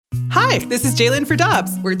Hi, this is Jalen for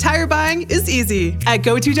Dobbs, where tire buying is easy. At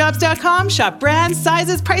GoToDobbs.com, shop brands,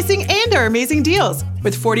 sizes, pricing, and our amazing deals.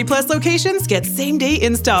 With 40-plus locations, get same-day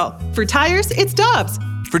install. For tires, it's Dobbs.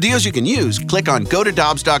 For deals you can use, click on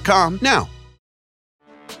GoToDobbs.com now.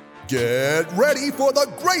 Get ready for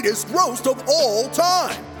the greatest roast of all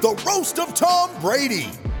time, the Roast of Tom Brady,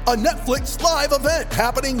 a Netflix live event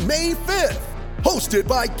happening May 5th. Hosted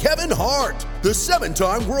by Kevin Hart, the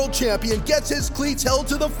 7-time world champion gets his cleats held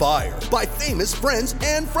to the fire by famous friends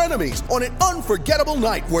and frenemies on an unforgettable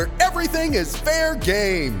night where everything is fair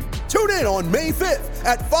game. Tune in on May 5th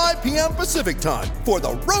at 5 p.m. Pacific time for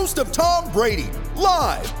the Roast of Tom Brady,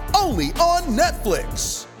 live only on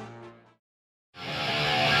Netflix.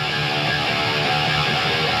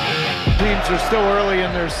 Teams are still early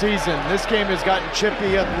in their season. This game has gotten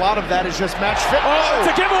chippy. A lot of that is just match fit. Oh,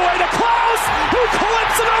 it's a giveaway to Klaus, who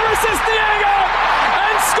clips it over Diego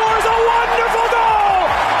and scores a wonderful goal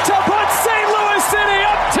to put St. Louis City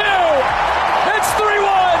up 2. It's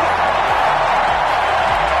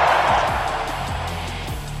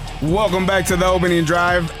 3-1. Welcome back to the opening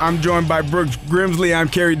drive. I'm joined by Brooks Grimsley. I'm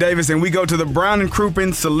Kerry Davis, and we go to the Brown and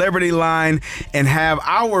Crouppen Celebrity Line and have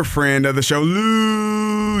our friend of the show,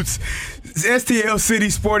 Lutz, STL City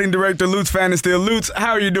Sporting Director Lutz Pfannenstiel. Lutz,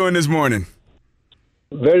 how are you doing this morning?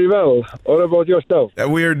 Very well. What about yourself?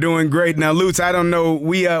 We are doing great. Now, Lutz, I don't know.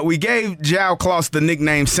 We gave Joe Klaus the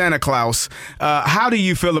nickname Santa Claus. How do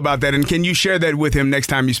you feel about that, and can you share that with him next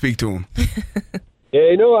time you speak to him? Yeah,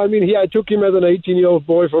 I took him as an 18-year-old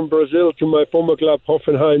boy from Brazil to my former club,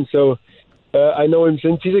 Hoffenheim, so I know him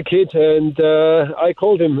since he's a kid, and I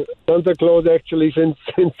called him Santa Claus, actually, since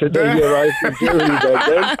the day he arrived in Germany back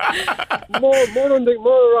then. More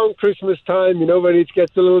around Christmas time, when it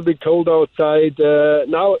gets a little bit cold outside.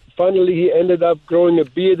 Now, finally, he ended up growing a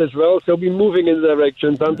beard as well, so we're moving in the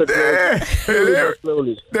direction Santa Claus,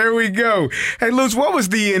 slowly. There we go. Hey, Lutz, what was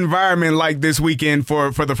the environment like this weekend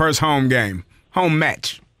for the first home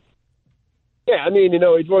match? Yeah,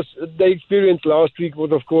 it was the experience last week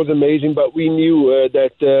was of course amazing, but we knew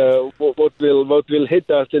that what will hit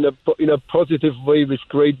us in a positive way with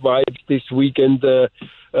great vibes this weekend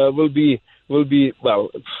will be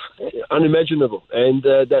unimaginable, and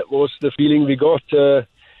that was the feeling we got.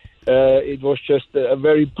 It was just a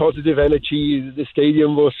very positive energy. The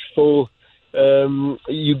stadium was full.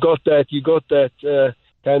 You got that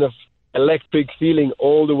kind of electric feeling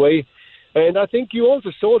all the way. And I think you also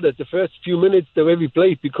saw that the first few minutes the way we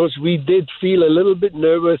played, because we did feel a little bit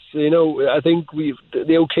nervous. I think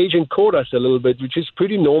the occasion caught us a little bit, which is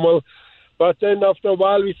pretty normal. But then after a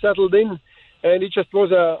while we settled in, and it just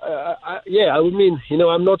was I'm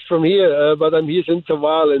not from here, but I'm here since a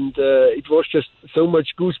while, and it was just so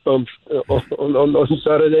much goosebumps on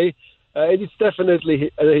Saturday. It's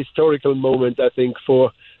definitely a historical moment, I think,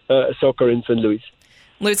 for soccer in St. Louis.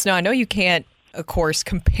 Lutz, now I know you can't, of course,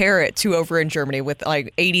 compare it to over in Germany with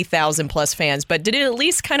like 80,000 plus fans, but did it at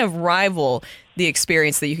least kind of rival the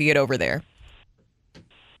experience that you could get over there?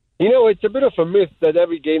 It's a bit of a myth that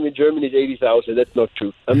every game in Germany is 80,000. That's not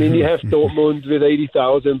true. You have Dortmund with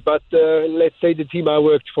 80,000, but let's say the team I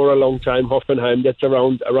worked for a long time, Hoffenheim, that's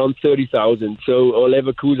around 30,000. So, or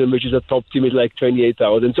Leverkusen, which is a top team, is like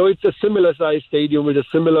 28,000. So it's a similar size stadium with a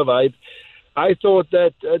similar vibe. I thought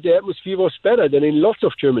that the atmosphere was better than in lots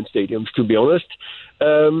of German stadiums, to be honest.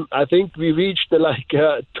 I think we reached the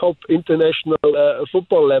top international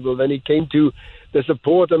football level when it came to the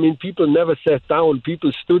support. People never sat down.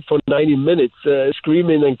 People stood for 90 minutes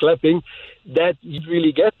screaming and clapping. That you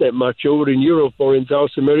really get that much over in Europe or in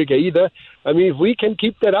South America either. If we can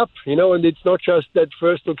keep that up, and it's not just that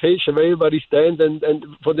first occasion where everybody stands and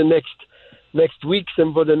for the next weeks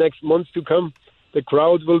and for the next months to come, the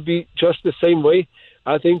crowd will be just the same way.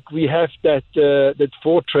 I think we have that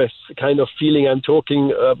fortress kind of feeling I'm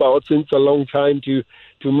talking about since a long time to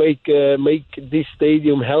make this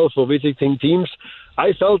stadium hell for visiting teams.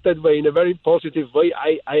 I felt that way in a very positive way.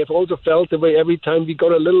 I have also felt the way every time we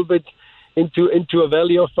got a little bit into a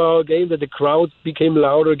valley of our game, that the crowd became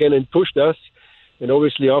louder again and pushed us. And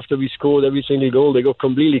obviously after we scored every single goal, they got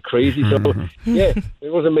completely crazy. So, yeah,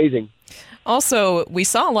 it was amazing. Also, we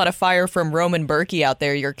saw a lot of fire from Roman Berkey out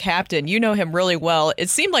there, your captain. You know him really well. It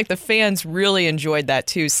seemed like the fans really enjoyed that,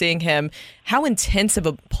 too, seeing him, how intense of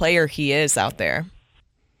a player he is out there.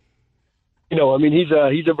 He's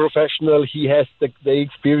a professional. He has the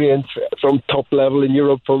experience from top level in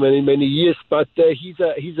Europe for many, many years. But he's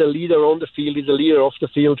a leader on the field. He's a leader off the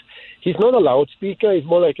field. He's not a loudspeaker. He's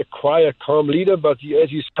more like a quiet, calm leader. But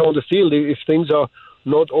as you saw on the field, if things are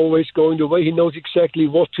not always going the way, he knows exactly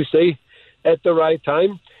what to say at the right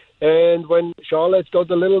time. And when Charlotte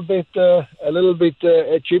got a little bit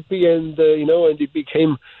chippy, and and it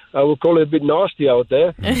became, I would call it, a bit nasty out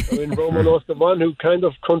there. I mean, Roman was the one who kind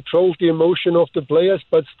of controlled the emotion of the players,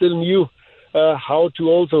 but still knew how to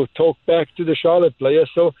also talk back to the Charlotte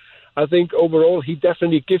players. So I think overall he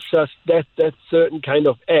definitely gives us that certain kind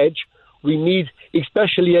of edge we need,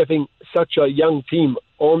 especially having such a young team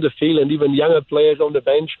on the field and even younger players on the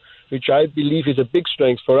bench, which I believe is a big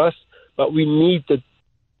strength for us. But we need the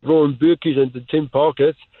Rowan Burkes and the Tim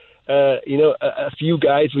Parkers, a few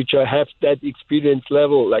guys which have that experience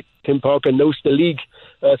level. Like Tim Parker knows the league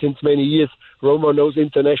since many years. Roman knows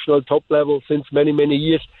international top level since many, many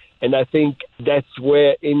years. And I think that's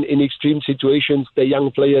where in extreme situations the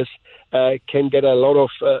young players can get a lot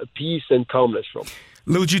of peace and calmness from.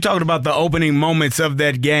 Lutz, you talked about the opening moments of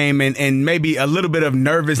that game and maybe a little bit of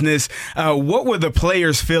nervousness. What were the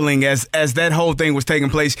players feeling as that whole thing was taking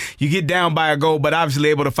place? You get down by a goal, but obviously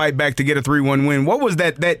able to fight back to get a 3-1 win. What was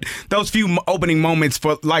those few opening moments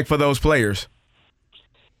for those players?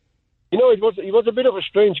 It was a bit of a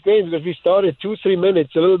strange game because we started 2-3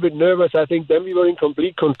 minutes a little bit nervous. I think then we were in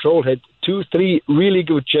complete control, had 2-3 really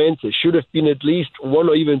good chances. Should have been at least 1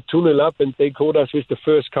 or even 2-0 up, and they caught us with the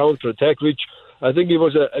first counter-attack, which I think it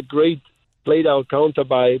was a great played-out counter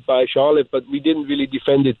by Charlotte, but we didn't really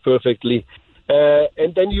defend it perfectly.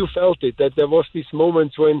 And then you felt it, that there was these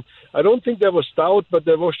moments when, I don't think there was doubt, but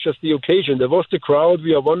there was just the occasion. There was the crowd,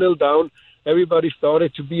 we are 1-0 down, everybody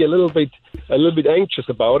started to be a little bit anxious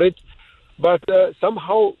about it. But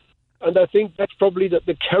somehow, and I think that's probably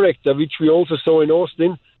the character which we also saw in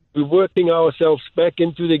Austin, we're working ourselves back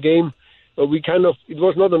into the game. It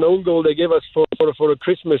was not an own goal they gave us for a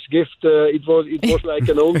Christmas gift. It was like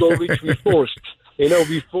an own goal which we forced.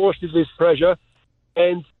 We forced it with pressure.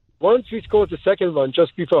 And once we scored the second one,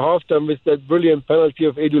 just before halftime with that brilliant penalty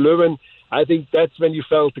of Edu Löwen, I think that's when you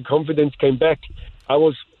felt the confidence came back. I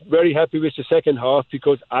was very happy with the second half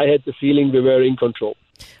because I had the feeling we were in control.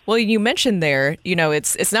 Well, you mentioned there,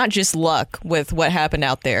 it's not just luck with what happened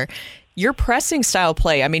out there. Your pressing style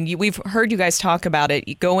play, I mean, we've heard you guys talk about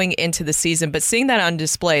it going into the season, but seeing that on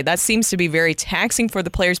display, that seems to be very taxing for the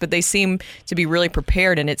players, but they seem to be really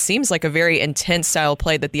prepared, and it seems like a very intense style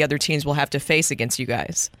play that the other teams will have to face against you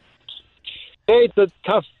guys. It's a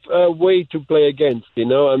tough way to play against, I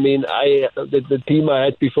mean, the team I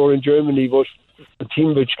had before in Germany was a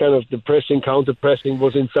team which kind of the pressing, counter-pressing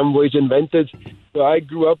was in some ways invented. So I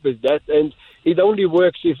grew up with that, and it only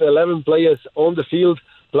works if 11 players on the field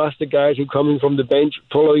plus the guys who are coming from the bench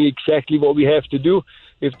following exactly what we have to do.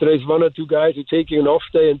 If there is 1 or 2 guys who are taking an off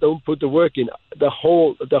day and don't put the work in, the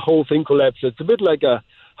whole thing collapses. It's a bit like a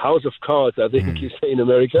house of cards, I think you say in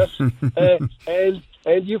America.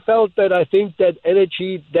 And you felt that, I think, that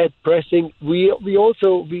energy, that pressing, we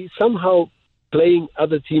somehow playing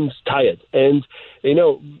other teams tired. And,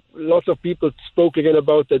 lots of people spoke again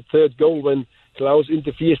about that third goal when Klaus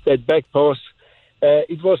interferes, that back pass.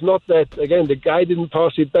 It was not that, again, the guy didn't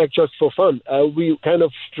pass it back just for fun. We kind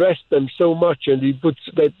of stressed them so much, and he puts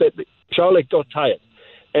that Charlotte got tired.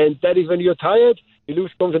 And that is when you're tired, you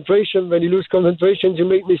lose concentration. When you lose concentration, you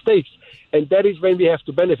make mistakes. And that is when we have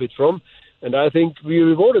to benefit from. And I think we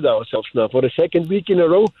rewarded ourselves now for the second week in a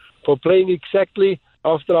row for playing exactly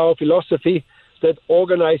after our philosophy, that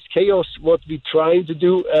organized chaos, what we're trying to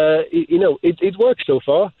do. It works so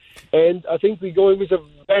far. And I think we're going with a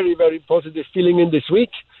very, very positive feeling in this week.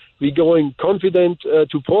 We're going confident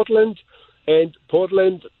to Portland. And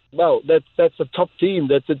Portland, well, that's a top team.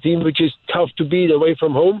 That's a team which is tough to beat away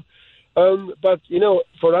from home. But,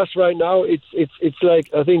 for us right now, it's like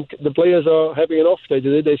I think the players are having an off day.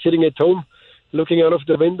 They're sitting at home, looking out of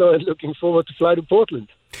the window and looking forward to fly to Portland.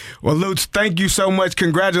 Well, Lutz, thank you so much.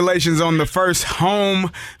 Congratulations on the first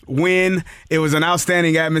home win. It was an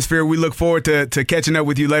outstanding atmosphere. We look forward to catching up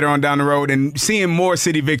with you later on down the road and seeing more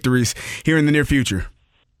City victories here in the near future.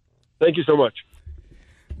 Thank you so much.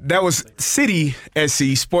 That was City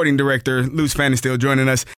SC Sporting Director Lutz Pfannenstiel joining us.